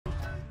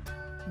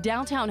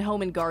Downtown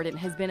Home and Garden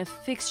has been a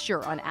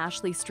fixture on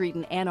Ashley Street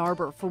in Ann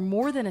Arbor for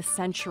more than a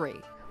century.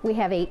 We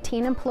have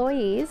 18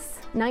 employees,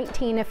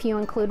 19 if you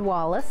include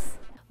Wallace.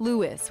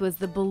 Lewis was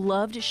the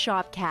beloved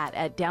shop cat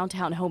at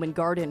Downtown Home and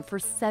Garden for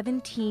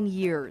 17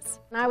 years.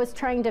 I was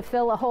trying to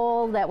fill a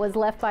hole that was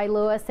left by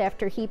Lewis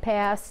after he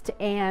passed,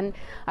 and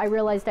I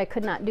realized I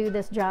could not do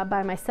this job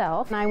by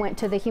myself. And I went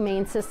to the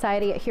Humane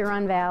Society at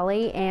Huron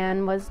Valley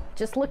and was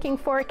just looking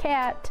for a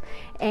cat,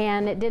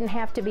 and it didn't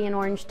have to be an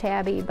orange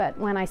tabby, but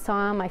when I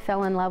saw him, I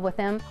fell in love with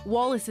him.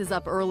 Wallace is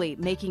up early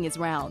making his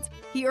rounds.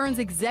 He earns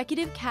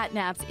executive cat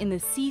naps in the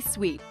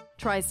C-suite,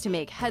 tries to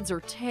make heads or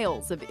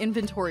tails of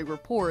inventory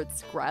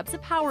reports, grabs a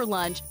power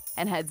lunch,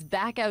 and heads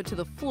back out to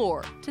the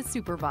floor to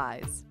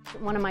supervise.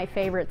 One of my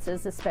favorites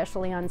is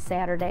especially on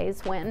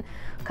Saturdays when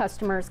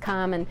customers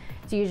come, and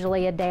it's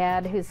usually a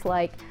dad who's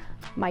like,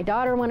 my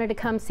daughter wanted to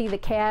come see the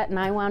cat and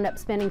I wound up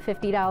spending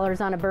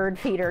 $50 on a bird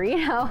feeder,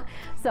 you know?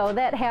 So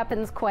that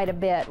happens quite a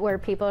bit where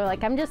people are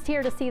like, I'm just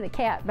here to see the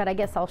cat, but I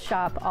guess I'll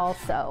shop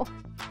also.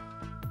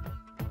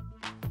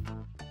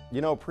 You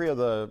know, Priya,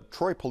 the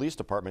Troy Police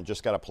Department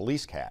just got a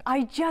police cat.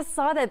 I just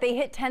saw that. They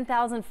hit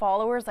 10,000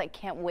 followers. I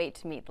can't wait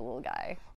to meet the little guy.